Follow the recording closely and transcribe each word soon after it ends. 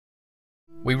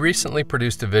We recently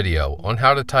produced a video on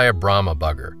how to tie a Brahma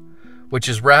Bugger, which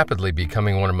is rapidly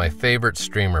becoming one of my favorite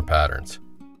streamer patterns.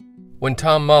 When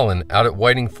Tom Mullen out at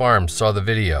Whiting Farms saw the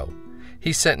video,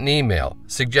 he sent an email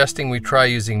suggesting we try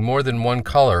using more than one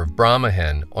color of Brahma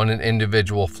hen on an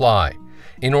individual fly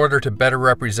in order to better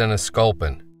represent a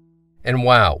sculpin. And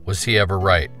wow, was he ever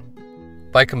right.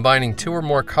 By combining two or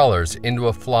more colors into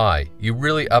a fly, you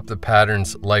really up the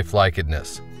pattern's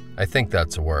lifelikedness. I think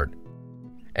that's a word.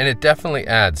 And it definitely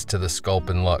adds to the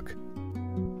sculpin look.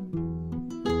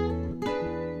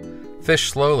 Fish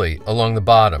slowly along the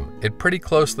bottom. It pretty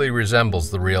closely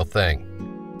resembles the real thing.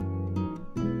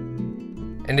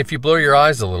 And if you blow your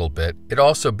eyes a little bit, it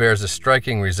also bears a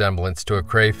striking resemblance to a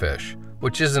crayfish,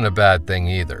 which isn't a bad thing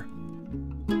either.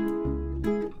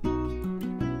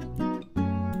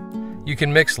 You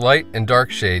can mix light and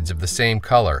dark shades of the same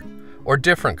color, or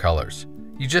different colors.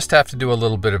 You just have to do a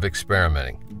little bit of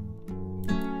experimenting.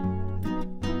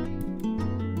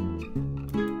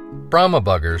 Brahma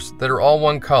Buggers that are all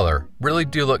one color really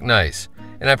do look nice,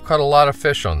 and I've caught a lot of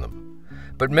fish on them.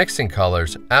 But mixing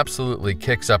colors absolutely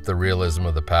kicks up the realism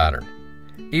of the pattern.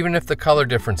 Even if the color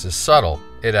difference is subtle,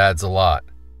 it adds a lot.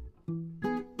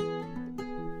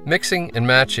 Mixing and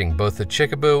matching both the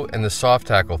chickaboo and the soft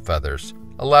tackle feathers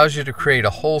allows you to create a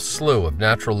whole slew of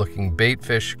natural-looking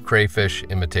baitfish, crayfish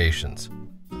imitations.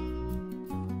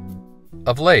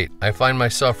 Of late, I find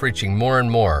myself reaching more and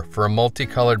more for a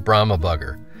multicolored Brahma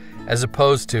Bugger, as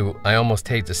opposed to, I almost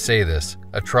hate to say this,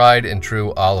 a tried and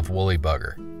true olive woolly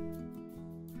bugger.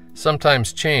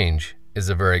 Sometimes change is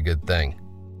a very good thing.